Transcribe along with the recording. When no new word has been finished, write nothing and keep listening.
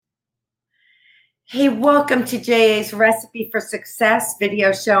Hey, welcome to JA's Recipe for Success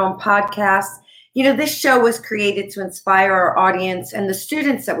video show and podcast. You know, this show was created to inspire our audience and the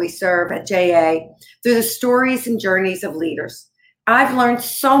students that we serve at JA through the stories and journeys of leaders. I've learned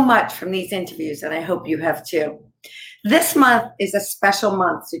so much from these interviews, and I hope you have too. This month is a special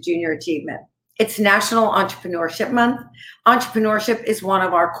month to junior achievement. It's National Entrepreneurship Month. Entrepreneurship is one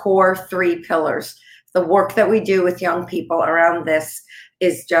of our core 3 pillars. The work that we do with young people around this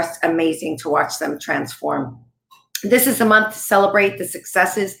is just amazing to watch them transform. This is a month to celebrate the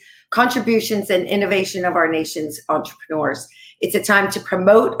successes, contributions, and innovation of our nation's entrepreneurs. It's a time to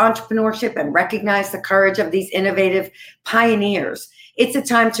promote entrepreneurship and recognize the courage of these innovative pioneers. It's a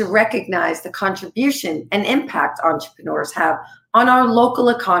time to recognize the contribution and impact entrepreneurs have on our local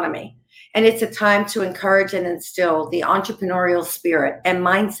economy. And it's a time to encourage and instill the entrepreneurial spirit and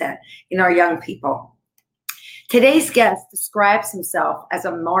mindset in our young people. Today's guest describes himself as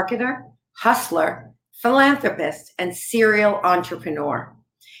a marketer, hustler, philanthropist, and serial entrepreneur.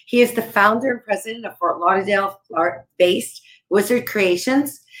 He is the founder and president of Fort Lauderdale-based Wizard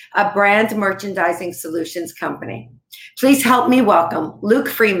Creations, a brand merchandising solutions company. Please help me welcome Luke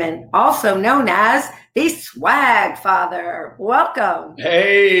Freeman, also known as the Swag Father. Welcome.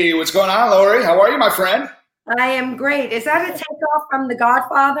 Hey, what's going on, Lori? How are you, my friend? I am great. Is that a takeoff from The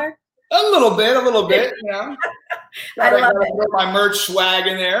Godfather? A little bit, yeah. I love it. Put my merch swag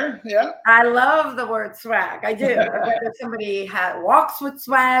in there, yeah. I love the word swag. I do. Whether somebody walks with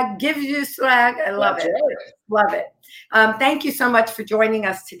swag, gives you swag, I love it. Right. Love it. Thank you so much for joining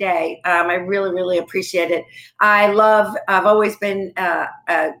us today. I really, really appreciate it. I've always been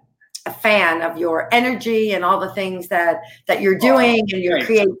a fan of your energy and all the things that you're doing and your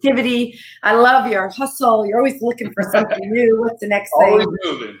creativity. I love your hustle. You're always looking for something new. What's the next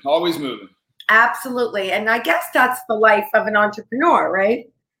thing? Always moving. Absolutely. And I guess that's the life of an entrepreneur, right?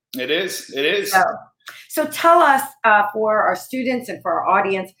 It is. So tell us, for our students and for our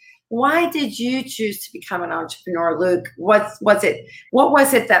audience, why did you choose to become an entrepreneur, Luke? What was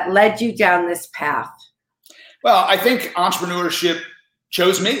it that led you down this path? Well, I think entrepreneurship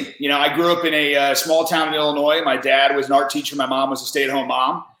chose me. You know, I grew up in a small town in Illinois. My dad was an art teacher. My mom was a stay-at-home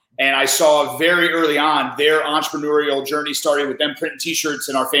mom. And I saw very early on their entrepreneurial journey starting with them printing T-shirts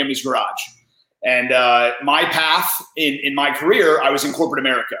in our family's garage. And my path in my career, I was in corporate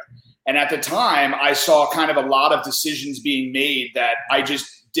America. And at the time, I saw kind of a lot of decisions being made that I just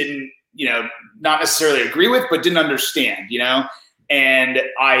didn't, not necessarily agree with, but didn't understand, And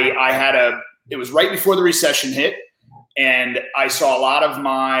it was right before the recession hit. And I saw a lot of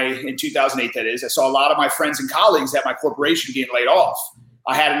in 2008, that is, I saw a lot of my friends and colleagues at my corporation getting laid off.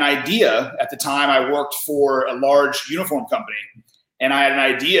 I had an idea at the time. I worked for a large uniform company. And I had an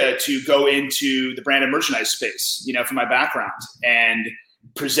idea to go into the branded merchandise space, from my background, and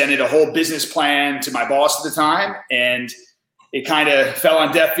presented a whole business plan to my boss at the time. And it kind of fell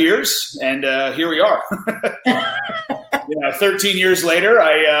on deaf ears. And here we are. 13 years later,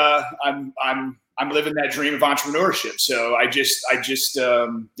 I'm living that dream of entrepreneurship. So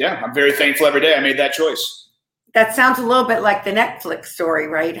I'm very thankful every day I made that choice. That sounds a little bit like the Netflix story,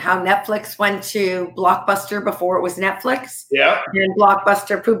 right? How Netflix went to Blockbuster before it was Netflix. Yeah. And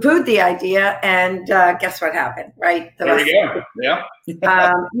Blockbuster poo-pooed the idea, and guess what happened, right? There we go.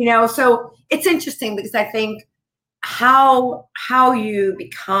 Yeah. So it's interesting because I think how you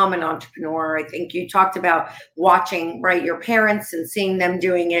become an entrepreneur. I think you talked about watching, right, your parents and seeing them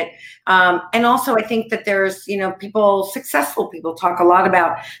doing it. And also I think that there's, successful people talk a lot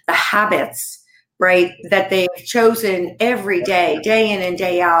about the habits, right, that they've chosen every day in and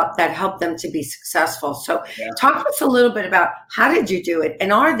day out, that help them to be successful. So Talk to us a little bit about how did you do it?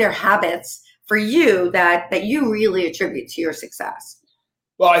 And are there habits for you that you really attribute to your success?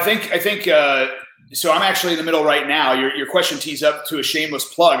 Well, I think so I'm actually in the middle right now. Your question tees up to a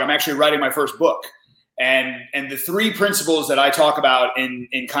shameless plug. I'm actually writing my first book. And the 3 principles that I talk about in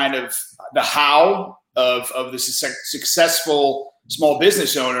kind of the how of the successful small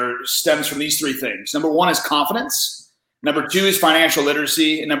business owner stems from these 3 things. Number 1 is confidence. Number 2 is financial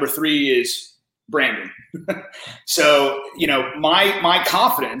literacy. And number 3 is branding. So, my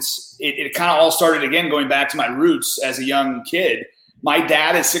confidence, it kind of all started again, going back to my roots as a young kid. My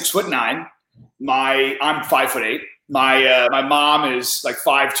dad is 6'9". I'm 5'8". My mom is like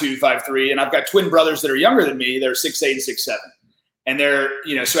 5'2", 5'3", and I've got twin brothers that are younger than me. They're 6'8" and 6'7". And they're,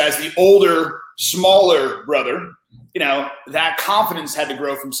 so as the older, smaller brother, that confidence had to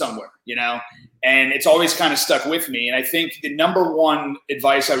grow from somewhere, and it's always kind of stuck with me. And I think the number 1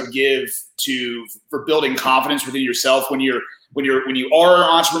 advice I would give for building confidence within yourself when you are an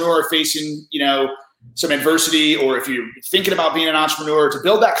entrepreneur facing, some adversity, or if you're thinking about being an entrepreneur, to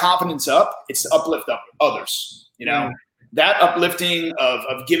build that confidence up, it's to uplift others. That uplifting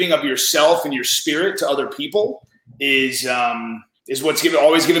of giving of yourself and your spirit to other people is what's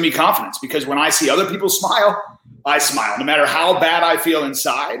always given me confidence, because when I see other people smile, I smile, no matter how bad I feel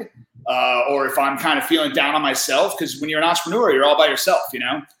inside, or if I'm kind of feeling down on myself, because when you're an entrepreneur, you're all by yourself,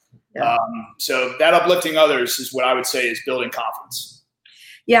 Yeah. So that uplifting others is what I would say is building confidence.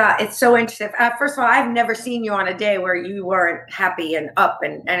 Yeah, it's so interesting. First of all, I've never seen you on a day where you weren't happy and up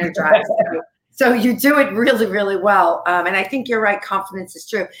and energized. So you do it really, really well. And I think you're right. Confidence is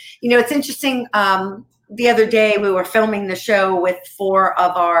true. It's interesting. The other day we were filming the show with 4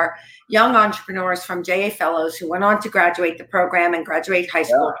 of our young entrepreneurs from JA Fellows who went on to graduate the program and graduate high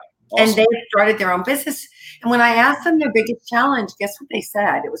school. Yeah, awesome. And they started their own business. And when I asked them their biggest challenge, guess what they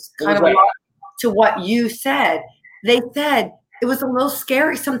said? It was kind of a lot to what you said. They said it was a little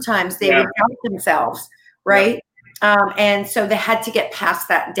scary sometimes. They would doubt themselves, right? Yeah. And so they had to get past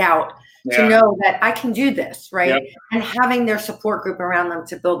that doubt to know that I can do this, right? Yeah. And having their support group around them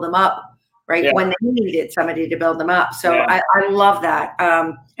to build them up, right? Yeah. When they needed somebody to build them up. So I love that.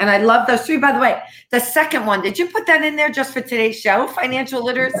 And I love those 3, by the way. The second one, did you put that in there just for today's show, financial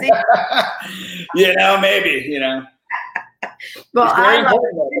literacy? Maybe, Well,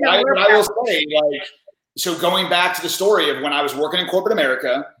 I will say, so going back to the story of when I was working in corporate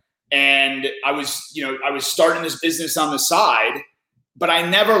America, and I was starting this business on the side, but I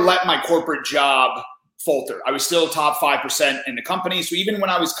never let my corporate job falter. I was still top 5% in the company. So even when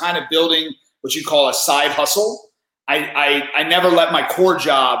I was kind of building what you call a side hustle, I never let my core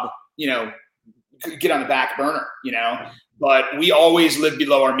job, get on the back burner, but we always lived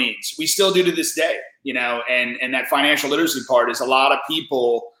below our means. We still do to this day, and that financial literacy part is a lot of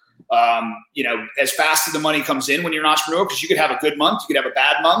people, as fast as the money comes in when you're an entrepreneur, because you could have a good month, you could have a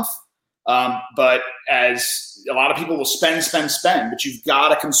bad month. But as a lot of people will spend, but you've got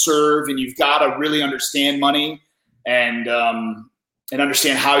to conserve, and you've got to really understand money and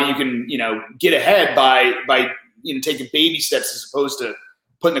understand how you can, get ahead by taking baby steps as opposed to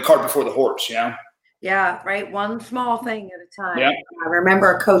putting the cart before the horse, Yeah, right. One small thing at a time. Yeah. I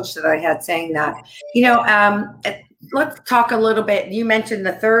remember a coach that I had saying that. Let's talk a little bit. You mentioned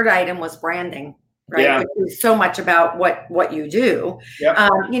the third item was branding, right? Yeah. Which is so much about what you do. Yep.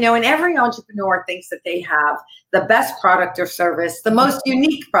 And every entrepreneur thinks that they have the best product or service, the most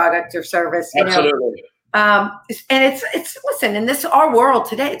unique product or service. Absolutely. And it's listen, in our world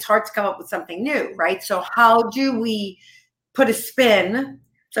today, it's hard to come up with something new, right? So how do we put a spin,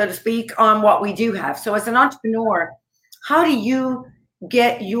 so to speak, on what we do have? So as an entrepreneur, how do you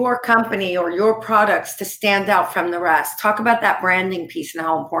get your company or your products to stand out from the rest? Talk about that branding piece and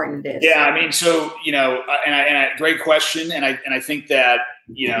how important it is. Yeah, I mean, so great question, and I think that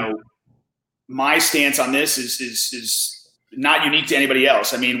my stance on this is not unique to anybody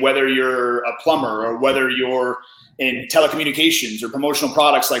else. I mean, whether you're a plumber or whether you're in telecommunications or promotional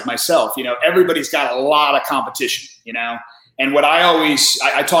products like myself, everybody's got a lot of competition, And what I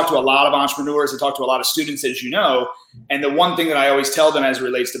talk to a lot of entrepreneurs, I talk to a lot of students, as you know, and the one thing that I always tell them as it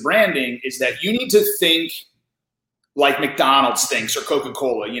relates to branding is that you need to think like McDonald's thinks or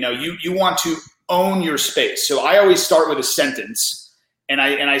Coca-Cola. You want to own your space. So I always start with a sentence, and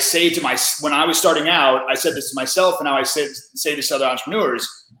I say when I was starting out, I said this to myself, and now I say this to other entrepreneurs.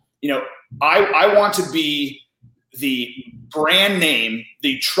 I want to be the brand name,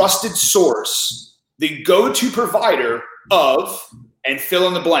 the trusted source, the go-to provider of, and fill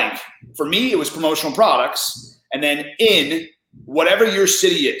in the blank. For me, it was promotional products, and then in whatever your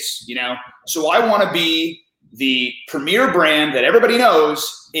city is, So I want to be the premier brand that everybody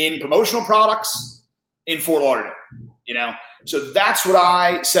knows in promotional products in Fort Lauderdale, So that's what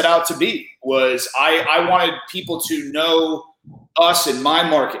I set out to be. Was I wanted people to know us in my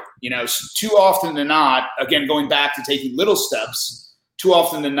market. Too often than not, again, going back to taking little steps, too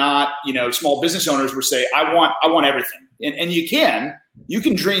often than not, small business owners will say, I want everything. And you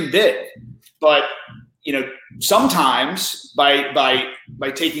can dream big, but sometimes by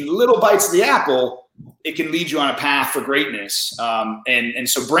taking little bites of the apple, it can lead you on a path for greatness. And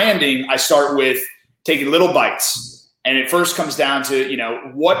so branding, I start with taking little bites, and it first comes down to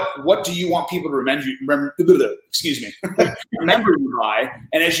what do you want people to remember you by?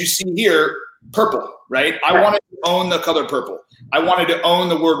 And as you see here, purple, right? I wanted to own the color purple. I wanted to own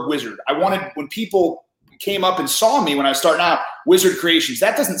the word wizard. I wanted, when people came up and saw me when I was starting out, Wizard Creations,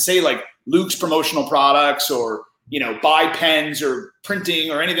 that doesn't say like Luke's promotional products or, buy pens or printing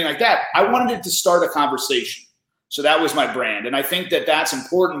or anything like that. I wanted it to start a conversation. So that was my brand. And I think that that's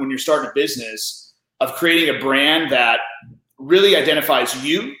important when you're starting a business, of creating a brand that really identifies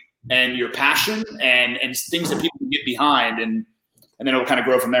you and your passion and things that people can get behind, and then it'll kind of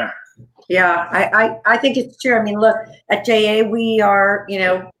grow from there. Yeah, I think it's true. I mean, look, at JA, we are,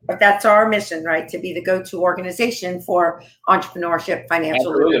 that's our mission, right? To be the go-to organization for entrepreneurship,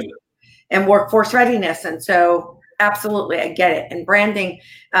 financial literacy, and workforce readiness. And so absolutely, I get it. And branding,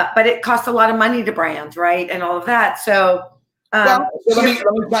 but it costs a lot of money to brand, right? And all of that. So, so let me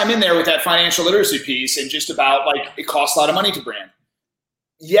chime in there with that financial literacy piece, and just about like, it costs a lot of money to brand.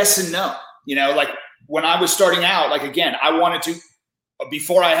 Yes and no. Like when I was starting out, like, again, I wanted to,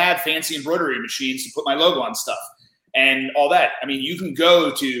 before I had fancy embroidery machines to put my logo on stuff and all that. I mean, you can go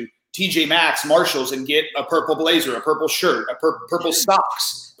to TJ Maxx, Marshalls, and get a purple blazer, a purple shirt, a purple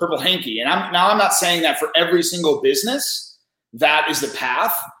socks, purple hanky. And I'm not saying that for every single business that is the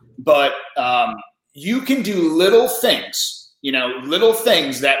path, but you can do little things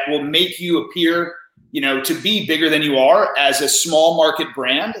that will make you appear, to be bigger than you are as a small market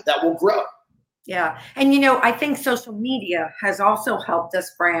brand that will grow. Yeah. And, I think social media has also helped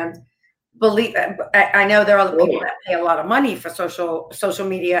us brand. I know there are other people that pay a lot of money for social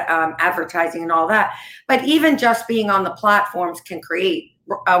media advertising and all that, but even just being on the platforms can create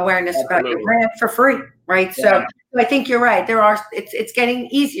awareness about your brand for free, right? Yeah. So I think you're right. It's getting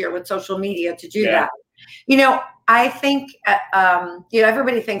easier with social media to do that. I think,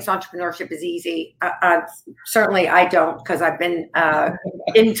 everybody thinks entrepreneurship is easy. Certainly I don't, because I've been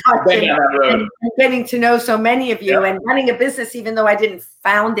in touch and getting to know so many of you, and running a business, even though I didn't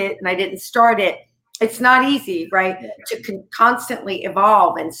found it and I didn't start it. It's not easy, right? To constantly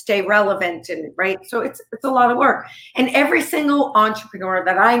evolve and stay relevant, and right. So it's a lot of work. And every single entrepreneur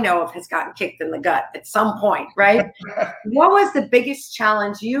that I know of has gotten kicked in the gut at some point, right? What was the biggest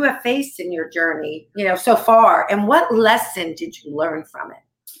challenge you have faced in your journey, so far? And what lesson did you learn from it?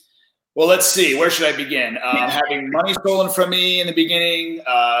 Well, let's see. Where should I begin? Having money stolen from me in the beginning,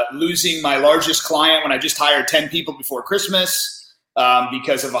 losing my largest client when I just hired 10 people before Christmas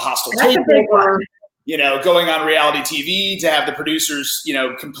because of a hostile takeover. Going on reality TV to have the producers,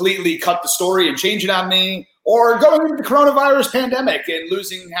 completely cut the story and change it on me, or going into the coronavirus pandemic and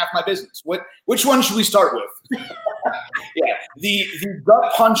losing half my business. Which one should we start with? Yeah, the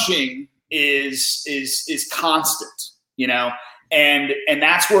gut punching is constant, and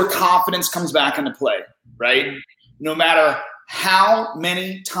that's where confidence comes back into play, right? No matter how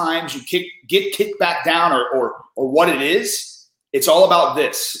many times you get kicked back down or what it is, it's all about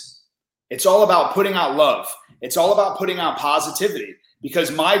this. It's all about putting out love. It's all about putting out positivity,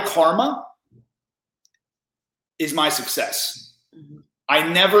 because my karma is my success. Mm-hmm. I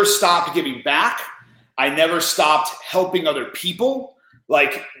never stopped giving back. I never stopped helping other people.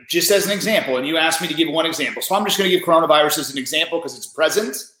 Like, just as an example, and you asked me to give one example. So I'm just going to give coronavirus as an example because it's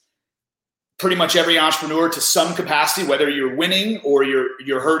present. Pretty much every entrepreneur to some capacity, whether you're winning or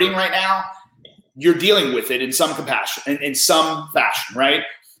you're hurting right now, you're dealing with it in some fashion, right?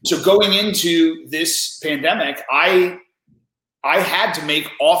 So going into this pandemic, I had to make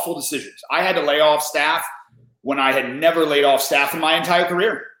awful decisions. I had to lay off staff when I had never laid off staff in my entire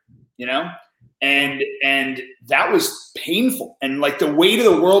career, and that was painful. And like the weight of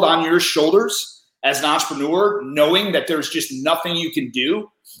the world on your shoulders as an entrepreneur, knowing that there's just nothing you can do.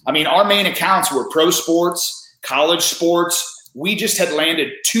 I mean, our main accounts were pro sports, college sports. We just had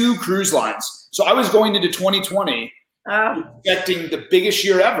landed 2 cruise lines. So I was going into 2020 expecting the biggest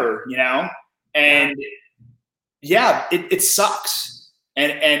year ever, and it sucks.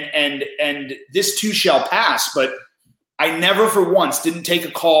 And this too shall pass. But I never for once didn't take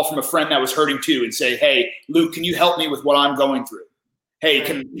a call from a friend that was hurting too and say, "Hey, Luke, can you help me with what I'm going through? Hey,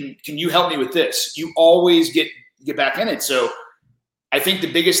 can you help me with this?" You always get back in it. So I think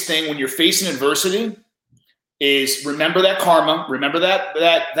the biggest thing when you're facing adversity is remember that karma, remember that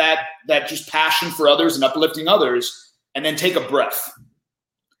just passion for others and uplifting others. And then take a breath.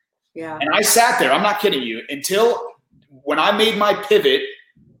 Yeah. And I sat there, I'm not kidding you, until when I made my pivot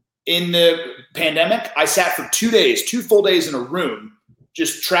in the pandemic, I sat for 2 full days in a room,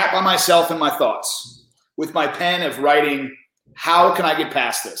 just trapped by myself and my thoughts with my pen of writing, how can I get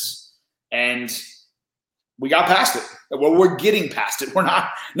past this? And we got past it. Well, we're getting past it.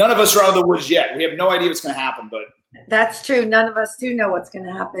 None of us are out of the woods yet. We have no idea what's going to happen, but. That's true. None of us do know what's going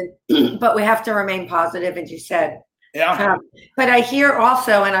to happen, but we have to remain positive, as you said. Yeah. But I hear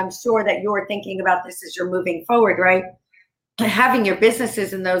also, and I'm sure that you're thinking about this as you're moving forward, right? Having your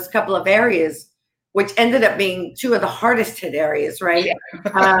businesses in those couple of areas, which ended up being 2 of the hardest hit areas, right?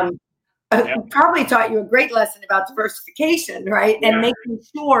 Yeah. Probably taught you a great lesson about diversification, right? Yeah. And making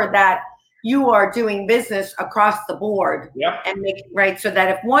sure that you are doing business across the board and make right so that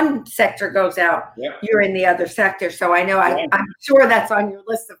if one sector goes out, you're in the other sector. So I know I'm sure that's on your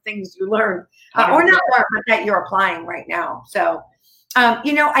list of things you learned or not learned, but that you're applying right now. So,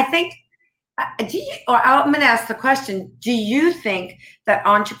 I think, I'm going to ask the question, do you think that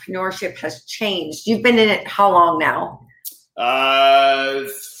entrepreneurship has changed? You've been in it how long now?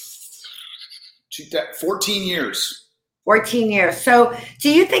 14 years. 14 years. So do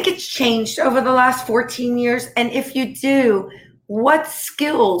you think it's changed over the last 14 years? And if you do, what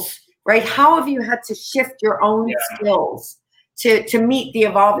skills, right? How have you had to shift your own skills to meet the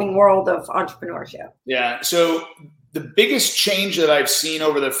evolving world of entrepreneurship? Yeah. So the biggest change that I've seen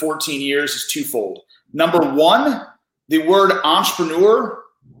over the 14 years is twofold. Number one, the word entrepreneur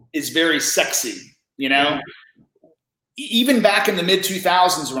is very sexy, Even back in the mid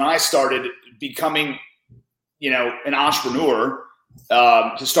 2000s when I started becoming an entrepreneur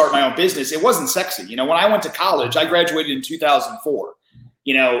to start my own business, it wasn't sexy. When I went to college, I graduated in 2004.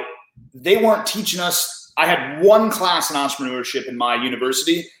 They weren't teaching us. I had one class in entrepreneurship in my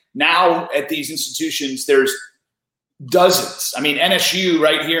university. Now at these institutions, there's dozens. I mean, NSU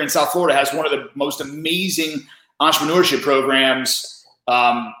right here in South Florida has one of the most amazing entrepreneurship programs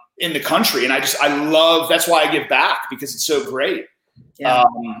in the country. And I love, that's why I give back, because it's so great. Yeah.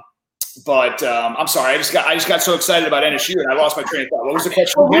 But I'm sorry, I just got so excited about NSU and I lost my train of thought. What was the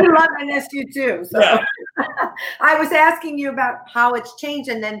question? Well, we love NSU too. So I was asking you about how it's changed,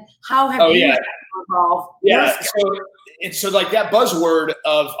 and then how have you evolved? Yeah. So like that buzzword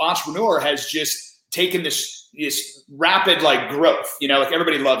of entrepreneur has just taken this rapid growth. Like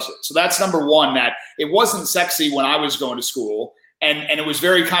everybody loves it. So that's number one. That it wasn't sexy when I was going to school, and it was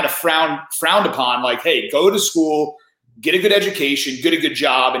very kind of frowned upon. Like, hey, go to school, get a good education, get a good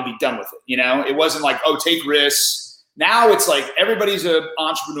job, and be done with it. It wasn't like, oh, take risks. Now it's like everybody's an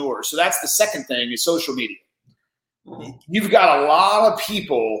entrepreneur. So that's the second thing is social media. You've got a lot of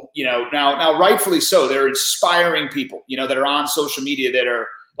people, now rightfully so, they're inspiring people, that are on social media that are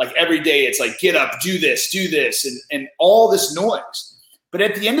like every day it's like, get up, do this, and all this noise. But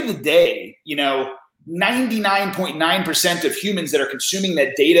at the end of the day, 99.9% of humans that are consuming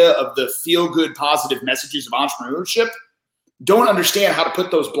that data of the feel-good, positive messages of entrepreneurship don't understand how to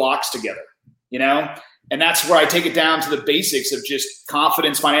put those blocks together, And that's where I take it down to the basics of just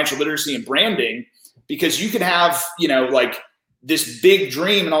confidence, financial literacy, and branding, because you can have, this big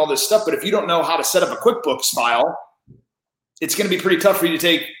dream and all this stuff, but if you don't know how to set up a QuickBooks file, it's going to be pretty tough for you to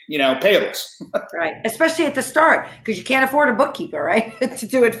take, payables. Right. Especially at the start, because you can't afford a bookkeeper, right? to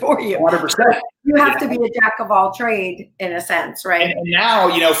do it for you. 100%. You have to be a jack of all trade in a sense, right? And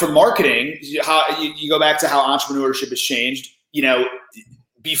now, for marketing, how you go back to how entrepreneurship has changed.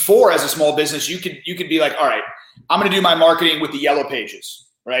 Before as a small business, you could be like, all right, I'm going to do my marketing with the yellow pages,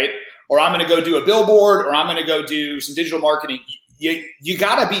 right? Or I'm going to go do a billboard, or I'm going to go do some digital marketing. You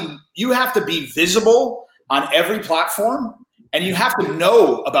have to be visible on every platform. And you have to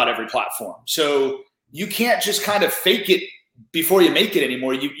know about every platform. So you can't just kind of fake it before you make it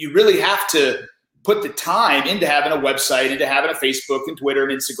anymore. You really have to put the time into having a website, into having a Facebook and Twitter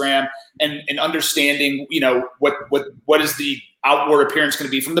and Instagram, and understanding, what is the outward appearance going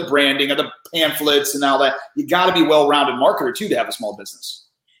to be from the branding of the pamphlets and all that. You got to be a well-rounded marketer too to have a small business.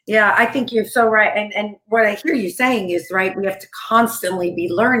 Yeah, I think you're so right. And what I hear you saying is, right, we have to constantly be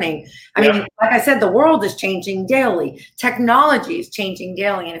learning. I mean, like I said, the world is changing daily. Technology is changing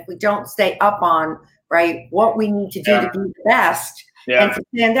daily. And if we don't stay up on, right, what we need to do to be the best and to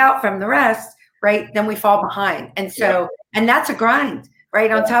stand out from the rest, right, then we fall behind. And so, and that's a grind,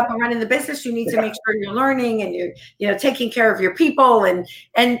 right? On top of running the business, you need to make sure you're learning and you're, taking care of your people. And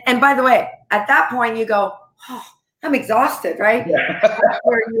by the way, at that point you go, oh, I'm exhausted, right? Yeah. That's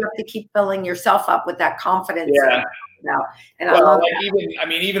where you have to keep filling yourself up with that confidence. Yeah. And well,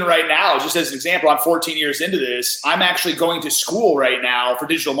 even right now, just as an example, I'm 14 years into this. I'm actually going to school right now for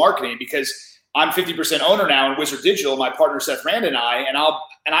digital marketing because I'm 50% owner now in Wizard Digital. My partner Seth Rand and I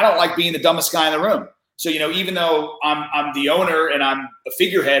don't like being the dumbest guy in the room. So even though I'm the owner and I'm a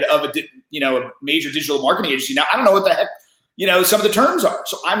figurehead of a major digital marketing agency now, I don't know what the heck some of the terms are.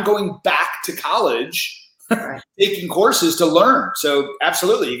 So I'm going back to college. Taking courses to learn. So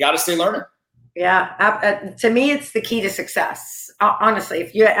absolutely, you got to stay learning. Yeah. To me, it's the key to success. Honestly,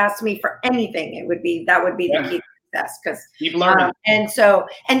 if you ask me for anything, that would be the key to success. Because keep learning. And so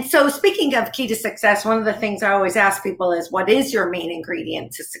speaking of key to success, one of the things I always ask people is, what is your main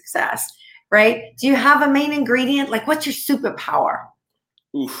ingredient to success? Right? Do you have a main ingredient? Like, what's your superpower?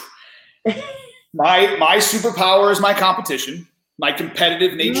 Oof. My superpower is my competition. My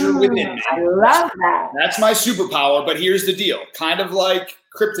competitive nature within me. I love that. That's my superpower. But here's the deal. Kind of like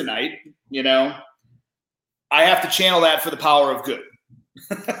kryptonite, I have to channel that for the power of good.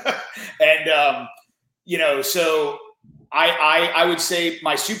 And, so I would say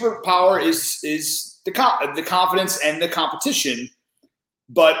my superpower is the confidence and the competition.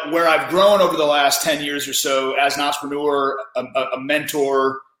 But where I've grown over the last 10 years or so as an entrepreneur, a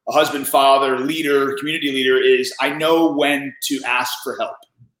mentor, a husband, father, leader, community leader, is I know when to ask for help.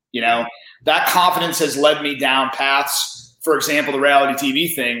 That confidence has led me down paths, for example, the reality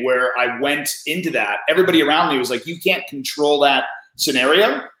TV thing, where I went into that. Everybody around me was like, you can't control that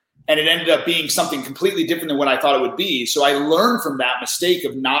scenario. And it ended up being something completely different than what I thought it would be. So I learned from that mistake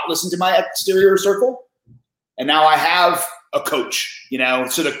of not listening to my exterior circle. And now I have a coach,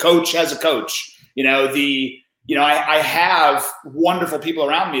 so the coach has a coach, I have wonderful people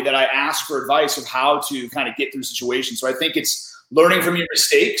around me that I ask for advice of how to kind of get through situations. So I think it's learning from your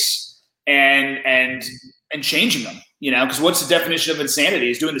mistakes and changing them, because what's the definition of insanity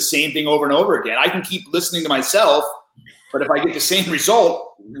is doing the same thing over and over again. I can keep listening to myself, but if I get the same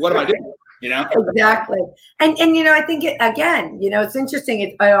result, what am I doing? Exactly. And I think it's interesting.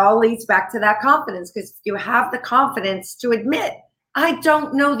 It all leads back to that confidence, because you have the confidence to admit, I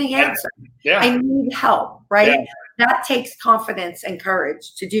don't know the answer. Yeah. I need help. Right. Yeah. That takes confidence and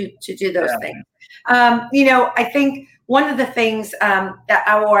courage to do those things. I think one of the things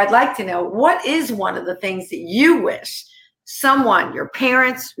I'd like to know, what is one of the things that you wish someone, your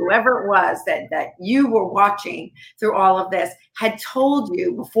parents, whoever it was that you were watching through all of this had told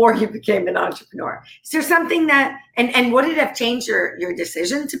you before you became an entrepreneur? Is there something that, and would it have changed your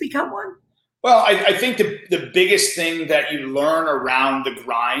decision to become one? Well, I think the biggest thing that you learn around the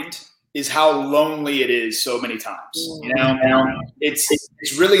grind is how lonely it is so many times.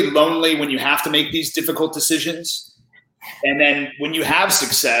 It's really lonely when you have to make these difficult decisions. And then when you have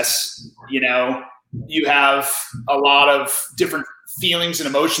success, you have a lot of different feelings and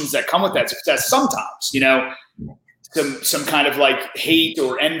emotions that come with that success. Sometimes, some kind of like hate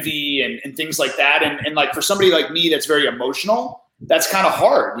or envy and things like that. And like for somebody like me, that's very emotional, that's kind of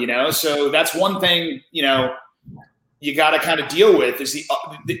hard, So that's one thing, you got to kind of deal with is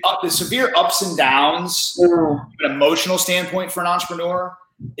the severe ups and downs from an emotional standpoint for an entrepreneur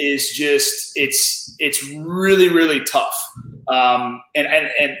is just, it's really, really tough. And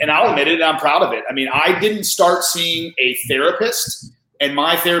I'll admit it, and I'm proud of it. I mean, I didn't start seeing a therapist, and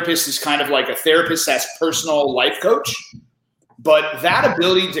my therapist is kind of like a therapist that's personal life coach. But that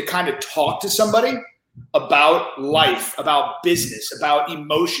ability to kind of talk to somebody about life, about business, about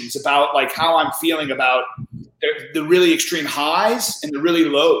emotions, about like how I'm feeling about the really extreme highs and the really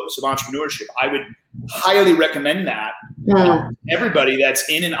lows of entrepreneurship, I would highly recommend that to everybody that's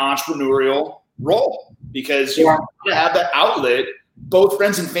in an entrepreneurial role, because you want to have that outlet, both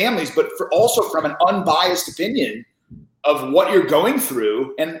friends and families, but also from an unbiased opinion of what you're going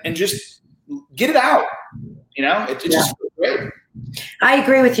through, and just get it out. It's just great. I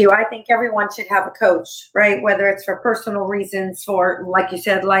agree with you. I think everyone should have a coach, right? Whether it's for personal reasons, for, like you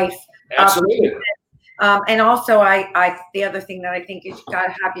said, life. Absolutely. And also, the other thing that I think is you got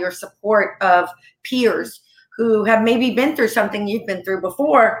to have your support of peers who have maybe been through something you've been through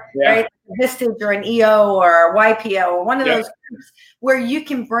before, right? Vistage or an EO or a YPO or one of those groups where you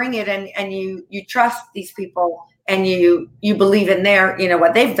can bring it and you trust these people and you believe in their,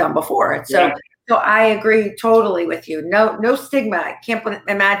 what they've done before. So I agree totally with you. No stigma. I can't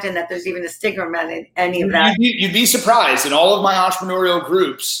imagine that there's even a stigma in any of that. You'd be surprised in all of my entrepreneurial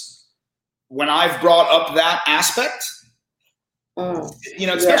groups when I've brought up that aspect.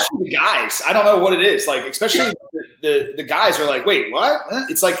 Especially the guys. I don't know what it is. Like, especially the guys are like, wait, what?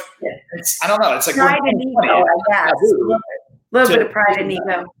 It's like, I don't know. It's like pride and ego, I guess. A little bit of pride and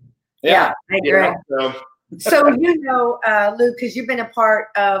ego. Yeah, I agree. So, Luke, because you've been a part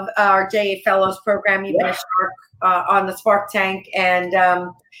of our JA Fellows program, you've been a shark on the Spark Tank. And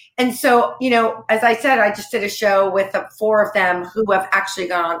so, as I said, I just did a show with 4 of them who have actually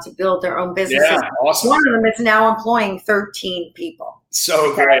gone on to build their own businesses. Yeah, awesome. One of them is now employing 13 people.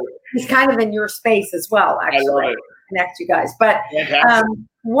 So great. He's kind of in your space as well, actually. I love it. Connect you guys. But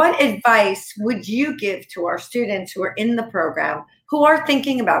what advice would you give to our students who are in the program who are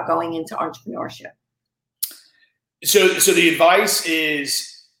thinking about going into entrepreneurship? So the advice is,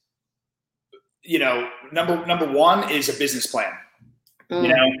 number one is a business plan.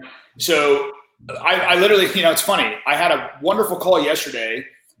 So I literally, it's funny. I had a wonderful call yesterday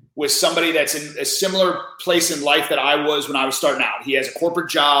with somebody that's in a similar place in life that I was when I was starting out. He has a corporate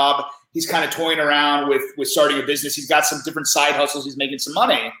job. He's kind of toying around with starting a business. He's got some different side hustles. He's making some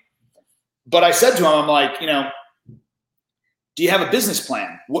money. But I said to him, I'm like, do Do you have a business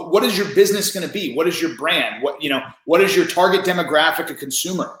plan? What is your business going to be? What is your brand? What is your target demographic of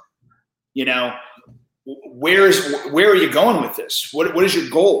consumer? Where are you going with this? What is your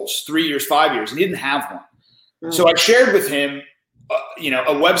goals? 3 years, 5 years? And he didn't have one. Mm-hmm. So I shared with him,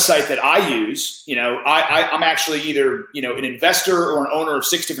 a website that I use. I'm actually either, an investor or an owner of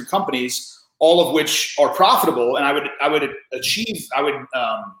 6 different companies, all of which are profitable. And I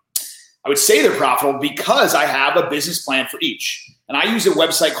would say they're profitable because I have a business plan for each. And I use a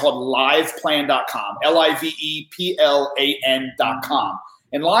website called liveplan.com, liveplan.com.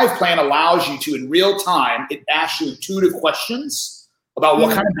 And LivePlan allows you to, in real time, it asks you intuitive questions about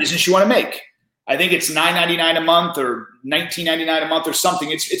what kind of business you want to make. I think it's $9.99 a month or $19.99 a month or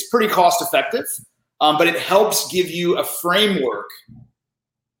something. It's pretty cost effective, but it helps give you a framework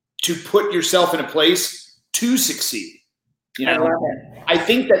to put yourself in a place to succeed. I love it. I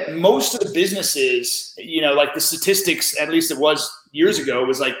think that most of the businesses, like the statistics, at least it was years ago,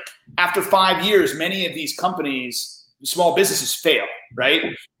 was like after 5 years, many of these companies, small businesses fail, right?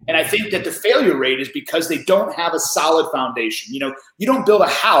 And I think that the failure rate is because they don't have a solid foundation. You don't build a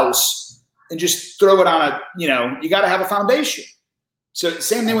house and just throw it on you got to have a foundation. So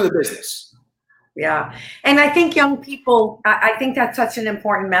same thing with a business. Yeah. And I think young people, I think that's such an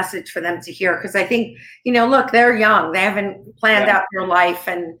important message for them to hear, because I think, look, they're young. They haven't planned out their life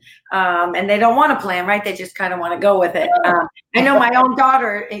and they don't want to plan, right? They just kind of want to go with it. I know my own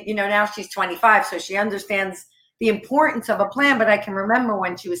daughter, now she's 25, so she understands the importance of a plan, but I can remember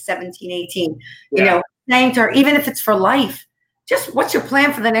when she was 17, 18, saying to her, even if it's for life, just what's your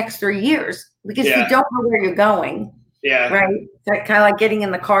plan for the next 3 years? Because you don't know where you're going. Yeah. Right. That kind of like getting in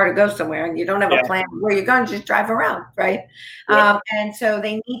the car to go somewhere and you don't have a plan where you're going, just drive around. Right. Yeah. And so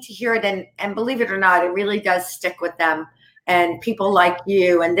they need to hear it. And believe it or not, it really does stick with them. And people like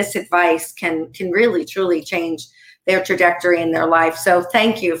you and this advice can really, truly change their trajectory in their life. So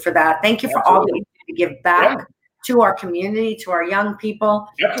thank you for that. Thank you for all that you do to give back to our community, to our young people.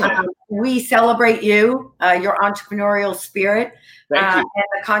 We celebrate you, your entrepreneurial spirit, and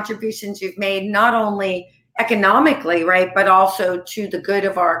the contributions you've made, not only economically, right, but also to the good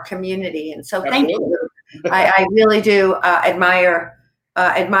of our community. And so thank you. I really do admire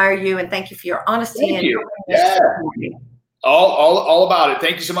you, and thank you for your honesty. Thank you. Yeah. All about it.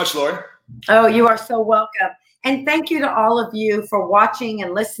 Thank you so much, Lori. Oh, you are so welcome. And thank you to all of you for watching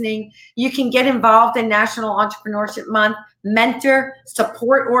and listening. You can get involved in National Entrepreneurship Month, mentor,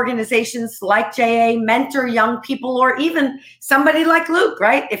 support organizations like JA, mentor young people, or even somebody like Luke,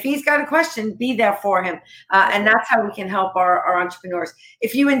 right? If he's got a question, be there for him. And that's how we can help our entrepreneurs.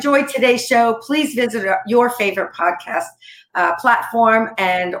 If you enjoyed today's show, please visit your favorite podcast platform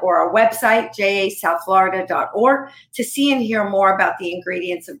or our website, jasouthflorida.org, to see and hear more about the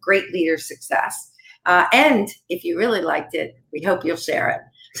ingredients of great leader success. And if you really liked it, we hope you'll share it.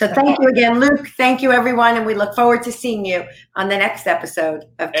 So thank you again, Luke. Thank you, everyone. And we look forward to seeing you on the next episode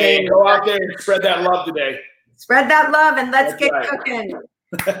of Hey, go out there and spread that love today. Spread that love and let's get cooking.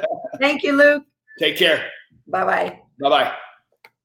 Thank you, Luke. Take care. Bye-bye. Bye-bye.